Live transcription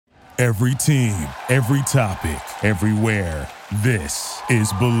Every team, every topic, everywhere. This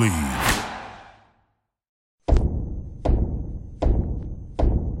is Believe.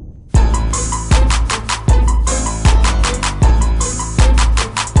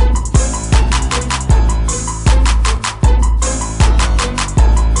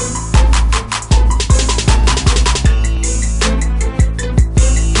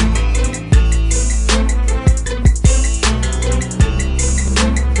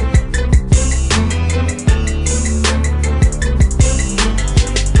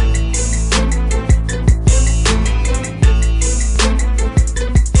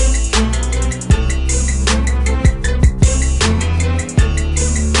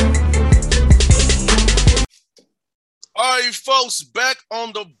 Back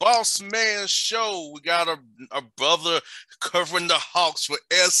on the Boss Man Show, we got a brother covering the Hawks for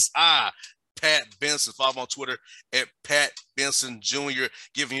SI, Pat Benson. Follow him on Twitter at Pat Benson Jr.,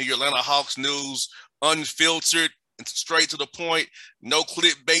 giving you your Atlanta Hawks news, unfiltered and straight to the point, no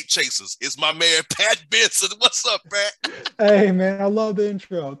clickbait chasers. It's my man, Pat Benson. What's up, Pat? Hey, man, I love the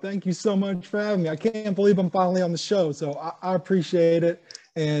intro. Thank you so much for having me. I can't believe I'm finally on the show, so I appreciate it,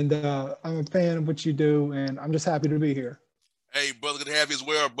 and I'm a fan of what you do, and I'm just happy to be here. Hey, brother, good to have you as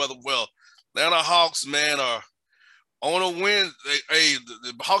well, brother. Well, Atlanta Hawks, man, are on a win. Hey,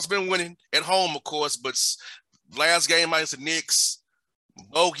 the Hawks been winning at home, of course, but last game against the Knicks,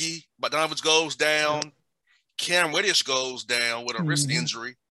 Bogey, Bogdanovich goes down. Cam Reddish goes down with a wrist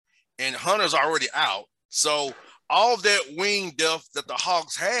injury, and Hunter's already out. So all of that wing depth that the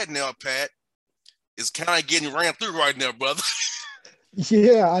Hawks had now, Pat, is kind of getting ran through right now, brother.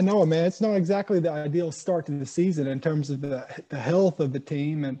 Yeah, I know, man. It's not exactly the ideal start to the season in terms of the health of the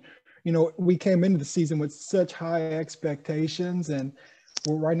team. And, you know, we came into the season with such high expectations, and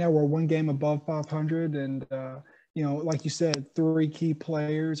right now we're one game above 500. And, you know, like you said, 3 key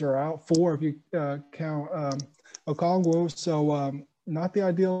players are out, 4 if you count Okongwu. So not the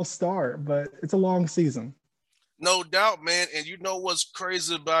ideal start, but it's a long season. No doubt, man. And you know what's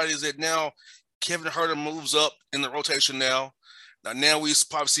crazy about it is that now Kevin Huerter moves up in the rotation now. Now we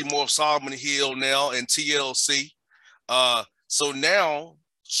probably see more of Solomon Hill now and TLC. So now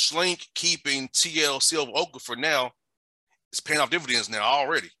Schlink keeping TLC over Okafor now is paying off dividends now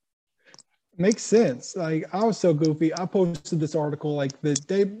already. Makes sense. Like, I was so goofy. I posted this article like the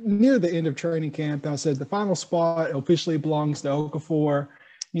day near the end of training camp. I said the final spot officially belongs to Okafor.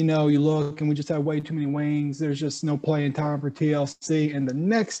 You know, you look and we just have way too many wings. There's just no playing time for TLC. And the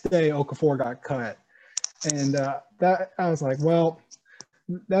next day, Okafor got cut. And that I was like, well,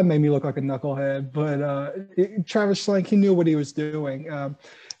 that made me look like a knucklehead. But Travis Schlenk, he knew what he was doing.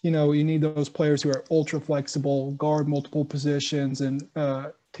 You know, you need those players who are ultra flexible, guard multiple positions, and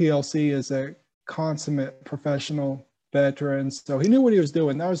TLC is a consummate professional veteran. So he knew what he was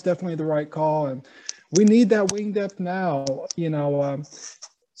doing. That was definitely the right call. And we need that wing depth now. You know,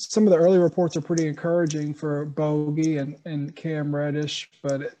 some of the early reports are pretty encouraging for Bogey and Cam Reddish,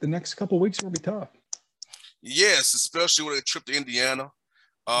 but the next couple of weeks will be tough. Yes, especially with a trip to Indiana.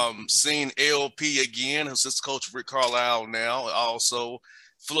 Seeing LP again, assistant coach Rick Carlisle now. Also,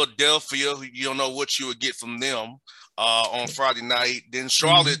 Philadelphia, you don't know what you would get from them on Friday night. Then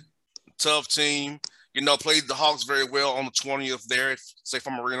Charlotte, tough team. You know, played the Hawks very well on the 20th there, say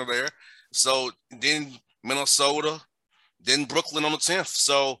from Arena there. So then Minnesota, then Brooklyn on the 10th.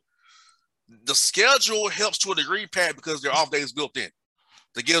 So the schedule helps to a degree, Pat, because their off days built in.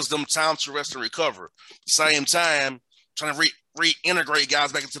 That gives them time to rest and recover. At the same time, trying to reintegrate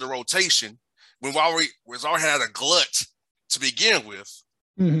guys back into the rotation when we've already had a glut to begin with.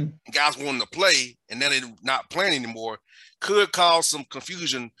 Guys wanting to play, and then they're not playing anymore, could cause some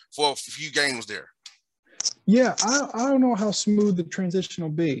confusion for a few games there. Yeah, I don't know how smooth the transition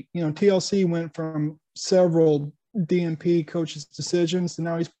will be. You know, TLC went from several DNP coaches' decisions, and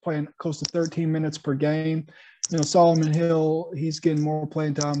now he's playing close to 13 minutes per game. You know, Solomon Hill, he's getting more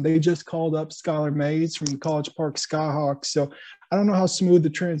playing time. They just called up Skylar Mays from the College Park Skyhawks. So I don't know how smooth the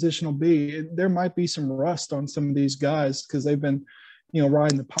transition will be. There might be some rust on some of these guys because they've been, you know,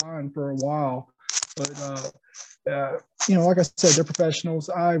 riding the pine for a while. But, you know, like I said, they're professionals.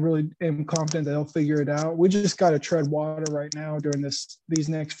 I really am confident that they'll figure it out. We just got to tread water right now during these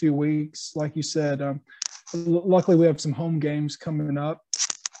next few weeks. Like you said, luckily we have some home games coming up.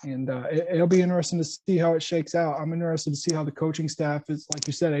 And it'll be interesting to see how it shakes out. I'm interested to see how the coaching staff is, like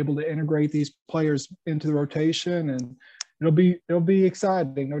you said, able to integrate these players into the rotation, and it'll be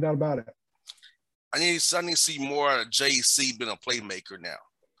exciting, no doubt about it. I need to see more of JC being a playmaker now.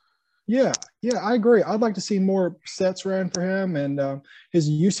 Yeah, I agree. I'd like to see more sets ran for him and his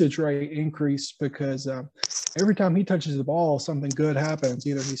usage rate increase because every time he touches the ball, something good happens.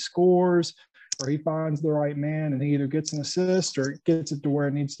 Either he scores or he finds the right man and he either gets an assist or gets it to where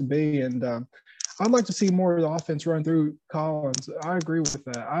it needs to be. And I'd like to see more of the offense run through Collins. I agree with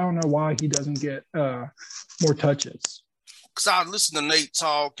that. I don't know why he doesn't get more touches. Because I listened to Nate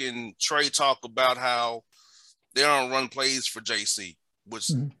talk and Trey talk about how they don't run plays for JC,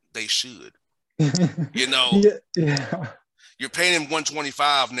 which they should. You know, you're paying him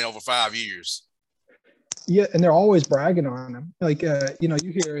 125 now for 5 years. Yeah, and they're always bragging on him. Like,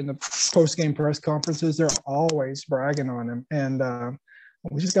 you hear in the post-game press conferences, they're always bragging on him. And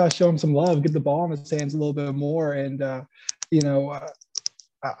we just got to show him some love, get the ball in his hands a little bit more. And, I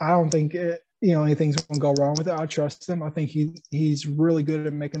don't think anything's going to go wrong with it. I trust him. I think he's really good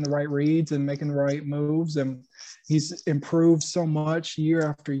at making the right reads and making the right moves. And he's improved so much year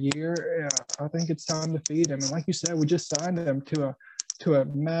after year. I think it's time to feed him. And like you said, we just signed him to a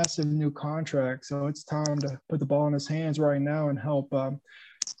massive new contract. So it's time to put the ball in his hands right now and help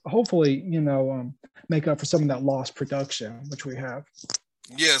hopefully, make up for some of that lost production, which we have.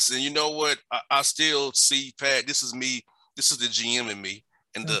 Yes. And you know what? I still see, Pat, this is me. This is the GM in me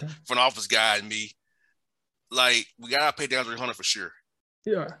and the front office guy in me. Like, we got to pay down 300 for sure.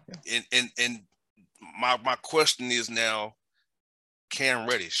 Yeah. And my question is now, Cam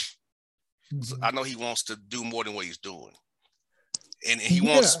Reddish. So I know he wants to do more than what he's doing. And he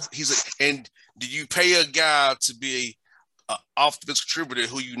wants, and do you pay a guy to be a off the bench contributor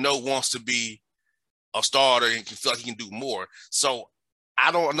who wants to be a starter and can feel like he can do more? So I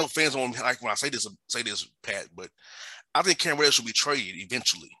know fans don't like when I say this, Pat, but I think Cam Reddish should be traded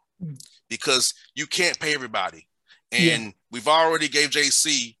eventually because you can't pay everybody. And we've already gave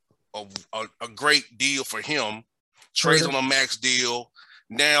JC a great deal for him. Trey's on a max deal.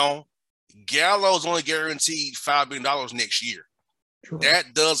 Now, Gallo's only guaranteed $5 million next year. True.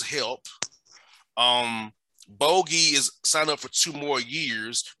 That does help. Bogey is signed up for 2 more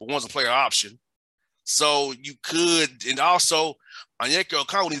years, but one's a player option. So you could, and also Onyeka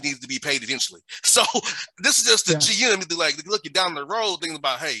Okongwu needs to be paid eventually. So this is just the GM to like looking down the road, thinking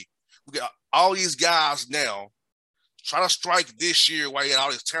about, hey, we got all these guys now. Try to strike this year while you got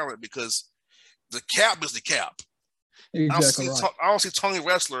all this talent because the cap is the cap. Exactly. I don't see Tony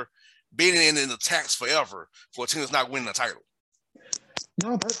Wrestler being in the tax forever for a team that's not winning the title.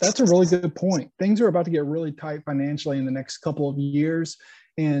 No, that's a really good point. Things are about to get really tight financially in the next couple of years.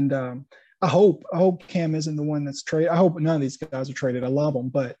 And I hope Cam isn't the one that's traded. I hope none of these guys are traded. I love them.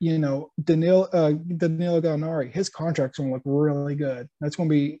 But, Danilo Gallinari, his contract's going to look really good. He's going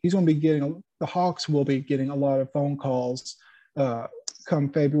to be getting – the Hawks will be getting a lot of phone calls come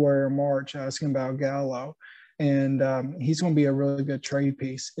February or March asking about Gallo. And he's going to be a really good trade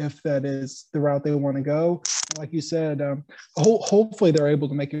piece if that is the route they want to go. Like you said, hopefully they're able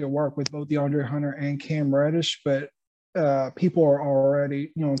to make it work with both DeAndre Hunter and Cam Reddish. But people are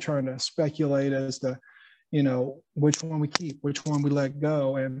already, trying to speculate as to, which one we keep, which one we let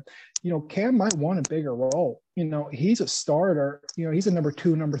go. And, Cam might want a bigger role. He's a starter. He's a number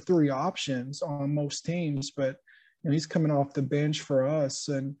 2, number 3 options on most teams. But, he's coming off the bench for us,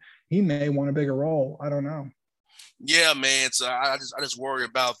 and he may want a bigger role. I don't know. Yeah, man. So I just worry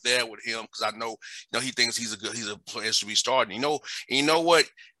about that with him because I know, he thinks he's a player to be starting. And you know what?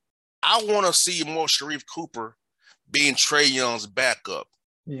 I want to see more Sharife Cooper being Trae Young's backup.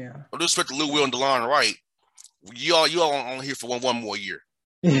 Yeah. With respect to Lou Will and DeLon Wright, you all on here for one more year.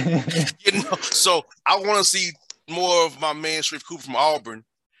 So I want to see more of my man Sharife Cooper from Auburn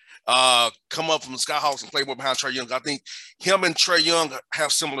come up from the Skyhawks and play more behind Trae Young. I think him and Trae Young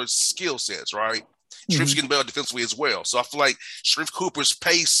have similar skill sets, right? Sharif's getting better defensively as well. So I feel like Sharife Cooper's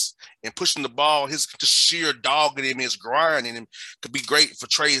pace and pushing the ball, his just sheer dog in him, his grind in him could be great for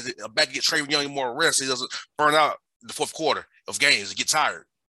Trae. Back to get Trae Young more rest. He doesn't burn out in the fourth quarter of games and get tired.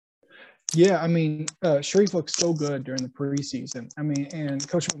 Yeah, Sharife looked so good during the preseason. And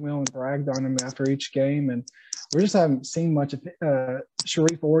Coach McMillan bragged on him after each game, and we just haven't seen much of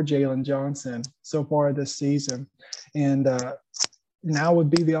Sharife or Jalen Johnson so far this season. And now would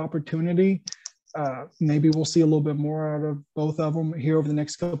be the opportunity. Maybe we'll see a little bit more out of both of them here over the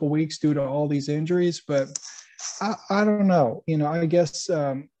next couple of weeks due to all these injuries. But I don't know. I guess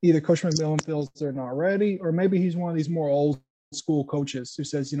either Coach McMillan feels they're not ready, or maybe he's one of these more old school coaches who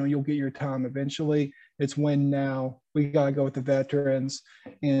says, you'll get your time eventually. It's when now. We got to go with the veterans.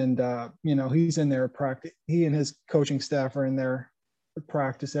 And, he's in there practice. He and his coaching staff are in there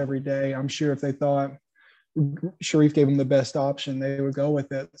practice every day. I'm sure if they thought Sharife gave him the best option, they would go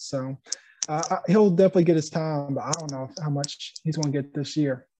with it. So he'll definitely get his time, but I don't know how much he's going to get this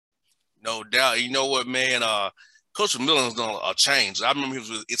year. No doubt. You know what, man? Coach Millen's done a change. I remember he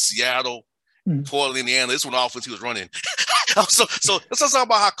was in Seattle, Portland, Indiana. This one offense he was running. so let's talk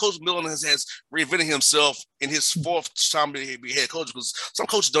about how Coach Millen has reinvented himself in his fourth time to be head coach, because some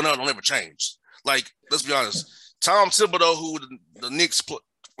coaches don't ever change. Like, let's be honest. Tom Thibodeau, who the Knicks,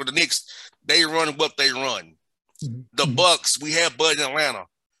 they run what they run. The Bucks, we have Bud in Atlanta.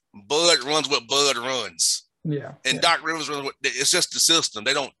 Bud runs what Bud runs. Yeah. And Doc Rivers runs what, it's just the system.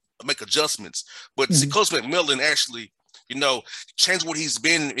 They don't make adjustments. But see, Coach McMillan actually, changed what he's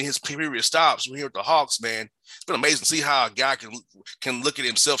been in his previous stops when he was with the Hawks, man. It's been amazing to see how a guy can look at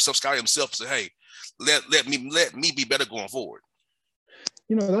himself, self-scout himself, and say, hey, let me be better going forward.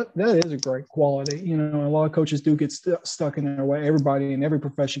 That is a great quality. A lot of coaches do get stuck in their way. Everybody in every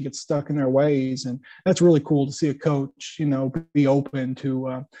profession gets stuck in their ways. And that's really cool to see a coach, be open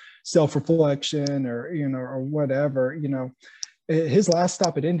to self-reflection or whatever. His last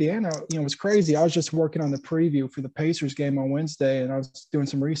stop at Indiana, was crazy. I was just working on the preview for the Pacers game on Wednesday, and I was doing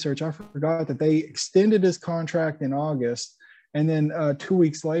some research. I forgot that they extended his contract in August, and then 2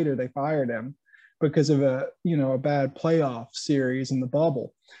 weeks later they fired him because of a bad playoff series in the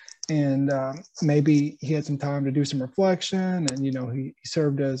bubble. And maybe he had some time to do some reflection, and he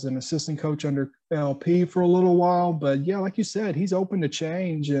served as an assistant coach under LP for a little while. But yeah, like you said, he's open to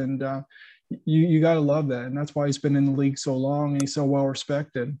change, and you got to love that. And that's why he's been in the league so long and he's so well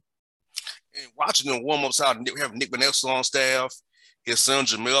respected. And watching the warm-ups out, we have Nick Vanessa on staff, his son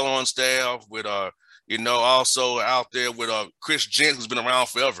Jamel on staff, with also out there with Chris Jent, who's been around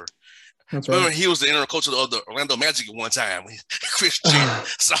forever. That's right. Remember, he was the interim coach of the Orlando Magic at one time. Chris Jent.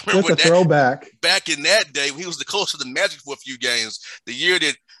 So I remember that's a throwback. Back in that day, when he was the coach of the Magic for a few games, the year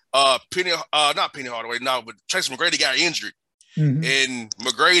that not Penny Hardaway, no, but Tracy McGrady got injured. And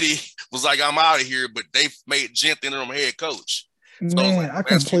McGrady was like, I'm out of here, but they made Gent the interim head coach. Man, I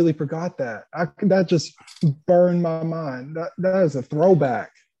completely forgot that. That just burned my mind. That is a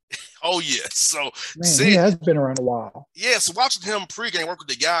throwback. Oh, yeah. So, he has been around a while. Yeah, so watching him pregame work with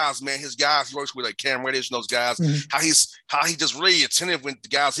the guys, man, his guys, he works with like Cam Reddish and those guys, how he just really attentive with the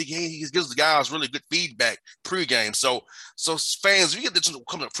guys. He gives the guys really good feedback pregame. So fans, if you get to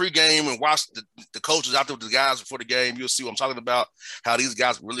come to pregame and watch the coaches out there with the guys before the game, you'll see what I'm talking about, how these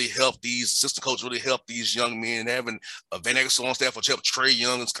guys really help these assistant coaches really help these young men, having Van Exel on staff, which helped Trey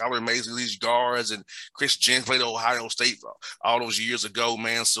Young and Skylar Mays, these guards, and Chris Jent played at Ohio State all those years ago,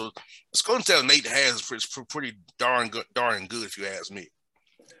 man. So it's going to tell Nate has pretty darn good, if you ask me.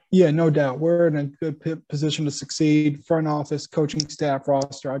 Yeah, no doubt. We're in a good position to succeed. Front office, coaching staff,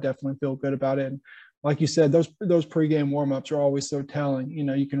 roster, I definitely feel good about it. And like you said, those pregame warmups are always so telling.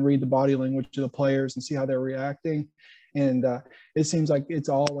 You can read the body language of the players and see how they're reacting. And it seems like it's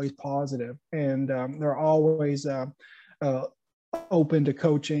always positive. And they're always open to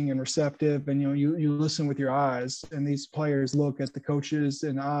coaching and receptive, and you listen with your eyes, and these players look at the coaches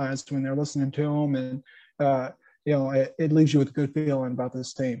in the eyes when they're listening to them, and it leaves you with a good feeling about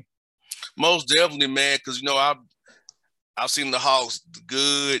this team. Most definitely, man, because I've seen the Hawks,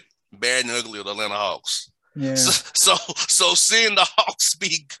 good, bad, and ugly of the Atlanta Hawks. Yeah. So seeing the Hawks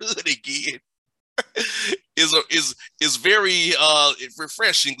be good again is very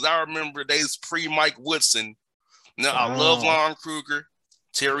refreshing, because I remember days pre-Mike Woodson. Now, I love Lon Kruger,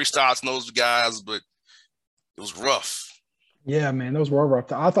 Terry Stotts, and those guys, but it was rough. Yeah, man, those were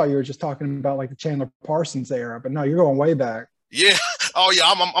rough. I thought you were just talking about like the Chandler Parsons era, but no, you're going way back. Yeah. Oh, yeah,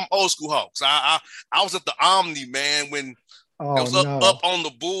 I'm old school Hawks. I was at the Omni, man, when it was up on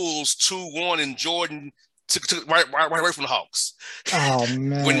the Bulls 2-1, and Jordan took right away from the Hawks. Oh,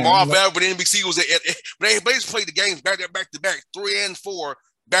 man. When Marv Albert and NBC was they basically played the games back to back, 3 and 4,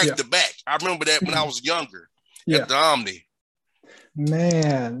 back to back. I remember that when I was younger. At the Omni.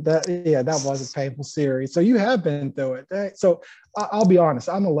 Man, that was a painful series. So you have been through it. So I'll be honest,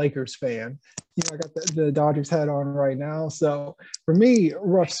 I'm a Lakers fan. I got the Dodgers hat on right now. So for me,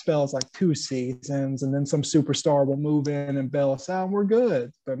 rough spells like 2 seasons, and then some superstar will move in and bail us out, and we're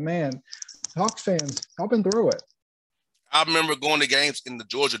good. But man, Hawks fans, I've been through it. I remember going to games in the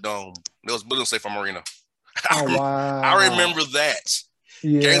Georgia Dome. That was Williams Safe Arena. Oh, wow. I remember that.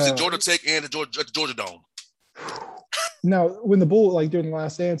 Yeah. Games at Georgia Tech and at the Georgia Dome. Now, when the Bulls, like during the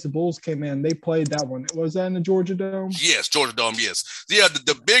last dance, the Bulls came in, they played that one. Was that in the Georgia Dome? Yes, Georgia Dome, yes. Yeah,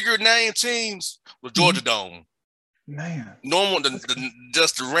 the bigger name teams was Georgia Dome. Man. Normal,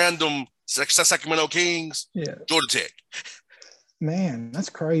 just the random Sacramento Kings, Georgia Tech. Man, that's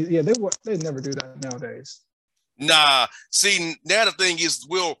crazy. Yeah, they'd never do that nowadays. Nah, see, now the thing is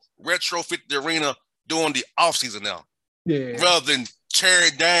we'll retrofit the arena during the offseason now. Yeah. Rather than tear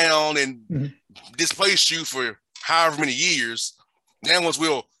it down and displace you for however many years. Now once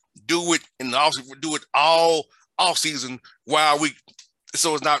we'll do it in the off, do it all off season while we.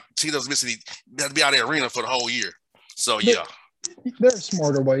 So it's not he doesn't miss any. Got to be out of the arena for the whole year. So yeah. There's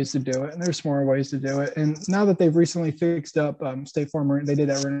smarter ways to do it, and there's smarter ways to do it. And now that they've recently fixed up State Farm, they did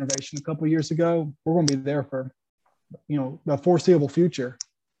that renovation a couple of years ago. We're going to be there for, the foreseeable future.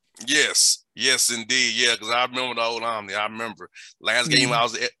 Yes, indeed. Yeah, because I remember the old Omni. I remember last game I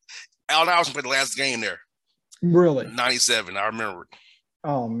was at. Allen Iverson played the last game there. Really? 97. I remember.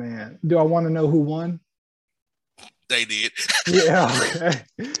 Oh man, do I want to know who won? They did. Yeah. Okay.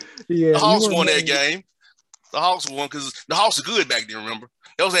 Yeah. The Hawks won that game. The Hawks won because the Hawks were good back then. Remember,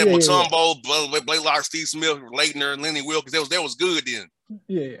 that was that Mutombo, Blaylock, Steve Smith, Leitner, and Lenny Wilkins. That was good then.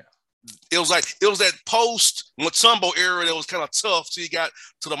 Yeah. It was that post Mutombo era that was kind of tough. So you got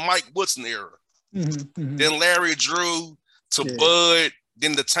to the Mike Woodson era. Mm-hmm. Then Larry Drew to Bud.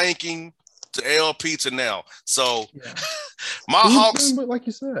 Then the tanking to LP to now. So my Hawks, like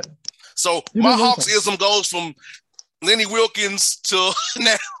you said. So my Hawksism goes from Lenny Wilkins to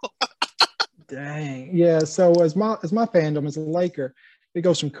now. Dang. Yeah. So as my fandom as a Laker, it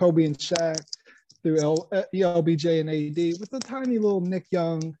goes from Kobe and Shaq through LBJ and AD with the tiny little Nick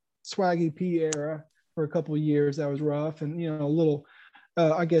Young, Swaggy P era for a couple of years. That was rough. And, a little,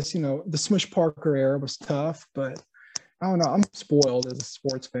 I guess, the Smush Parker era was tough, but I don't know. I'm spoiled as a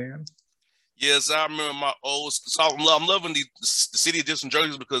sports fan. Yes, I remember my old. So I'm loving the City Edition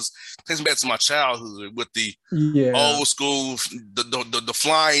jerseys because it takes me back to my childhood with the old school, the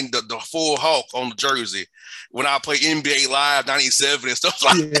flying, the full Hulk on the jersey when I played NBA Live '97 and stuff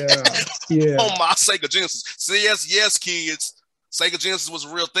like that. Yeah. On my Sega Genesis. See, yes, kids. Sega Genesis was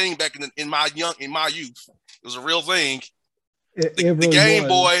a real thing back in my youth. It was a real thing. The Game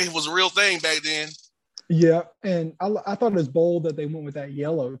Boy was a real thing back then. Yeah, and I thought it was bold that they went with that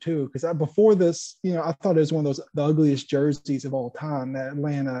yellow too, because before this, I thought it was one of the ugliest jerseys of all time. That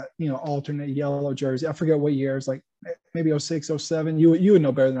Atlanta, alternate yellow jersey. I forget what year. It's like maybe 06, 07. You would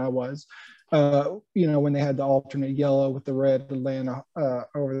know better than I was. When they had the alternate yellow with the red Atlanta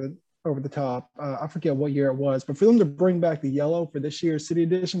over the top. I forget what year it was, but for them to bring back the yellow for this year's City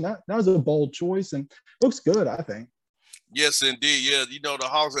Edition, that was a bold choice and looks good, I think. Yes, indeed. Yeah, the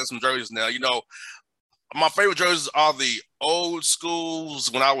Hawks have some jerseys now. My favorite jerseys are the old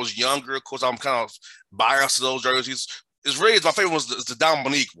schools when I was younger. Of course, I'm kind of biased to those jerseys. My favorite was the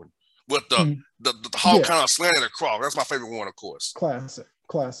Dominique one with the Hawk kind of slanted across. That's my favorite one, of course. Classic.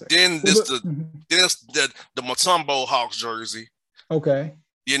 Then the Mutombo Hawks jersey. Okay.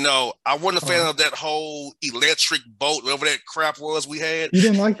 I wasn't a fan of that whole electric boat, whatever that crap was we had. You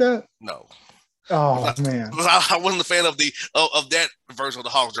didn't like that? No. Oh man. I wasn't a fan of of that version of the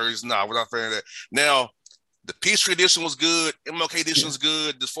Hawks jerseys. No, I was not a fan of that. Now, the Peachtree edition was good. MLK edition is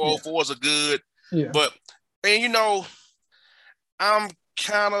good. The 404s are good. Yeah. But, man, I'm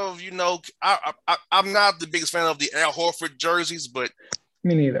kind of, I'm not the biggest fan of the Al Horford jerseys, but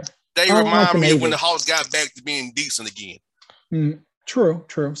me neither. They remind me of when the Hawks got back to being decent again. True.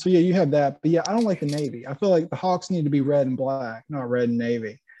 So yeah, you have that. But yeah, I don't like the Navy. I feel like the Hawks need to be red and black, not red and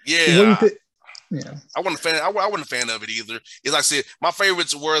navy. Yeah. I wasn't a fan of it either. As I said, my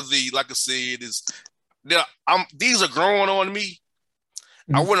favorites were these are growing on me.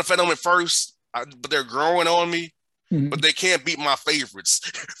 I wasn't a fan of them at first, but they're growing on me. But they can't beat my favorites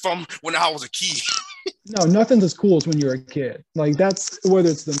from when I was a kid. No, nothing's as cool as when you're a kid. Like that's whether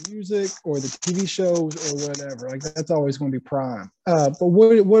it's the music or the TV shows or whatever. Like that's always going to be prime. But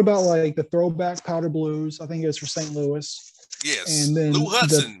what about like the throwback powder blues? I think it was for St. Louis. Yes, and then Lou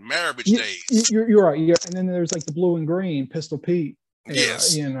Hudson, Maravich days. You're right. Yeah, and then there's like the blue and green Pistol Pete.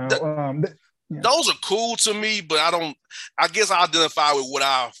 Yes, those are cool to me, but I guess I identify with what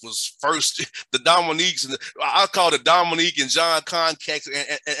I was first. The Dominiques and I call the Dominique and John Concax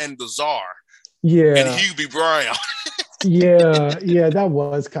and the Czar. Yeah, and Hubie Brown. yeah, that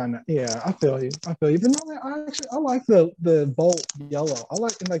was kind of I feel you. But no, I like the Bolt yellow. I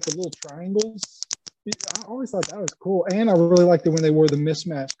like the little triangles. I always thought that was cool, and I really liked it when they wore the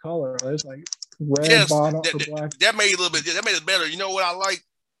mismatched color. It was like red bottom or black. That made it better. You know what I like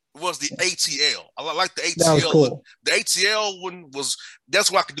was the ATL. I like the ATL. That was cool. The ATL one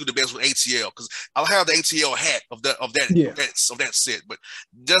that's what I could do the best with ATL because I'll have the ATL hat of that set. But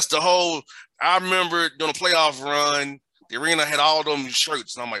just the whole, I remember during the playoff run, the arena had all them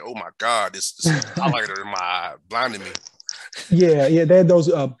shirts, and I'm like, oh my God, this highlighter in my eye blinded me. Yeah, they had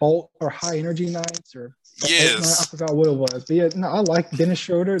those Bolt or high energy nights or yes, I forgot what it was. But yeah, no, I like Dennis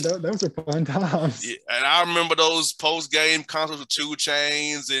Schroeder. Those are fun times. Yeah, and I remember those post game concerts with 2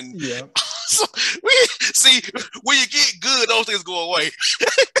 Chainz and so when you get good, those things go away.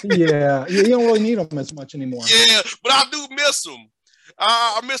 yeah, you don't really need them as much anymore. Yeah, but I do miss them.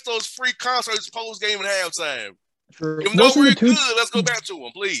 I missed those free concerts post game and halftime. Sure. Even though we're good, let's go back to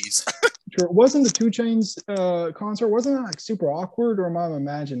them, please. Sure. Wasn't the 2 Chainz concert, wasn't it like super awkward, or am I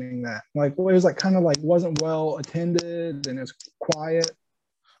imagining that? Like, it was like kind of like wasn't well attended and it's quiet.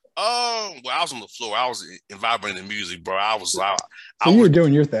 Well, I was on the floor. I was vibing the music, bro. So you were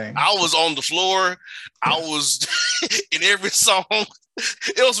doing your thing. I was on the floor. I was in every song.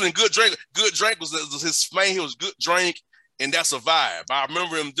 It was when Good Drink. Good Drink was his main. He was Good Drink, and that's a vibe. I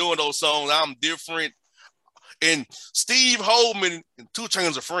remember him doing those songs. I'm Different. And Steve Holman and 2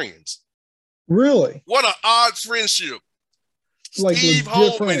 Chainz are friends. Really? What an odd friendship. Like Steve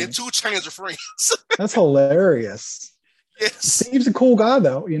Holman and 2 Chainz are friends. That's hilarious. Yes. Steve's a cool guy,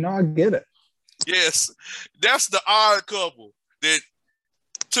 though. You know, I get it. Yes. That's the odd couple that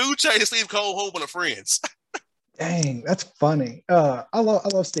 2 Chainz and Steve Holman are friends. Dang, that's funny. I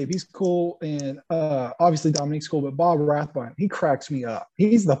love Steve. He's cool, and obviously Dominique's cool, but Bob Rathbun, he cracks me up.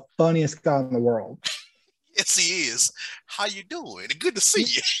 He's the funniest guy in the world. Yes, he is. How you doing? Good to see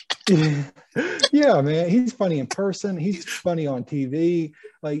you. Yeah, man. He's funny in person. He's funny on TV.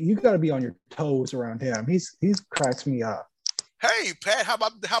 Like, you got to be on your toes around him. He's cracks me up. Hey, Pat, how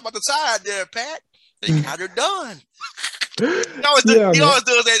about the side there, Pat? They got her done. He always does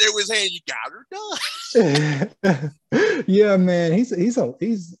that there with his hand. You got her done. Yeah, man.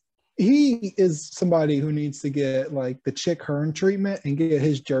 He is somebody who needs to get like the Chick Hearn treatment and get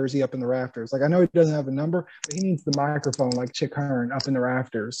his jersey up in the rafters. Like, I know he doesn't have a number, but he needs the microphone like Chick Hearn up in the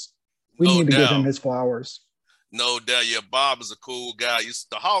rafters. We need to give him his flowers. No doubt. Yeah, Bob is a cool guy.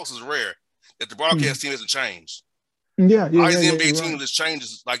 The Hawks is rare that the broadcast team hasn't changed. Yeah. All these NBA teams just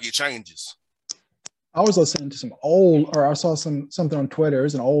changes like it changes. I was listening to I saw something on Twitter.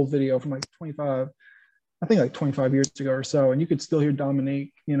 It's an old video from like 25 years ago or so, and you could still hear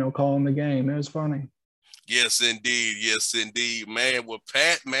Dominique, calling the game. It was funny. Yes, indeed. Yes, indeed, man. Well,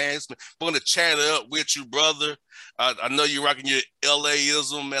 Pat, man, it's going to chat up with you, brother. I know you're rocking your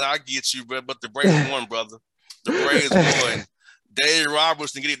LA-ism, man. I get you, bro. But the Braves won, brother. The Braves won. Dave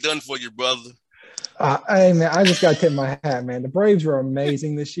Roberts can get it done for you, brother. Hey, man, I just got to tip my hat, man. The Braves were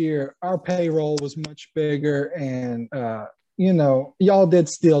amazing this year. Our payroll was much bigger, and y'all did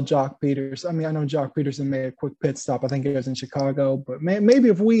steal Jock Peters. I mean, I know Jock Peterson made a quick pit stop. I think it was in Chicago. But maybe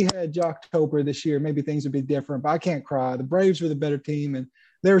if we had Jocktober this year, maybe things would be different. But I can't cry. The Braves were the better team, and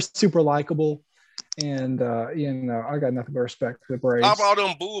they're super likable. And, I got nothing but respect for the Braves. How about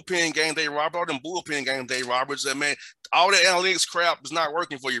them bullpen game day, Roberts? And, man, all that analytics crap is not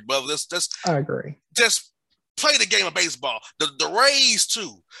working for you, brother. I agree. Just play the game of baseball. The Rays,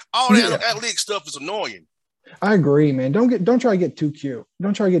 too. All that analytics stuff is annoying. I agree, man. Don't try to get too cute.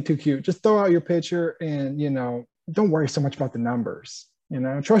 Just throw out your pitcher and, don't worry so much about the numbers.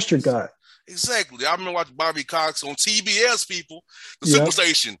 Trust your gut. Exactly. I remember watching Bobby Cox on TBS, people, the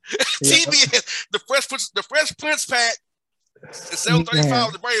Superstation. TBS, the Fresh Prince, Pat. At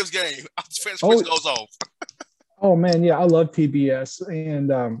 7:35 the Braves game. The Fresh Prince goes off. Oh man, yeah, I love TBS,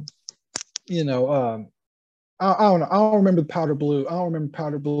 and I don't know. I don't remember Powder Blue.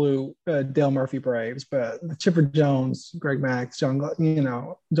 Dale Murphy Braves, but Chipper Jones, Greg Max, John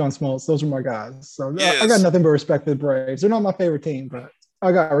Smoltz. Those are my guys. So I got nothing but respect for the Braves. They're not my favorite team, but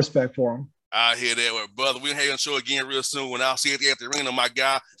I got respect for them. I hear that, brother. We'll have a show again real soon. When I'll see you at the arena, my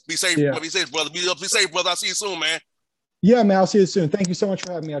guy. Be safe, Be safe, brother. Be safe, brother. I'll see you soon, man. Yeah, man. I'll see you soon. Thank you so much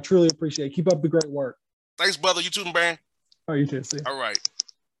for having me. I truly appreciate it. Keep up the great work. Thanks, brother. You too, man. Oh, you too. See you. All right.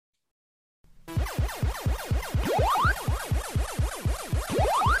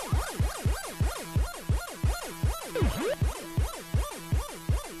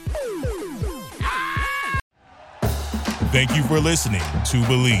 Thank you for listening to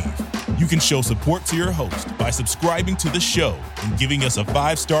Believe. You can show support to your host by subscribing to the show and giving us a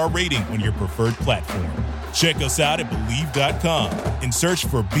 5-star rating on your preferred platform. Check us out at Believe.com and search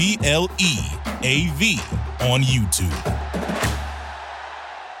for BLEAV on YouTube.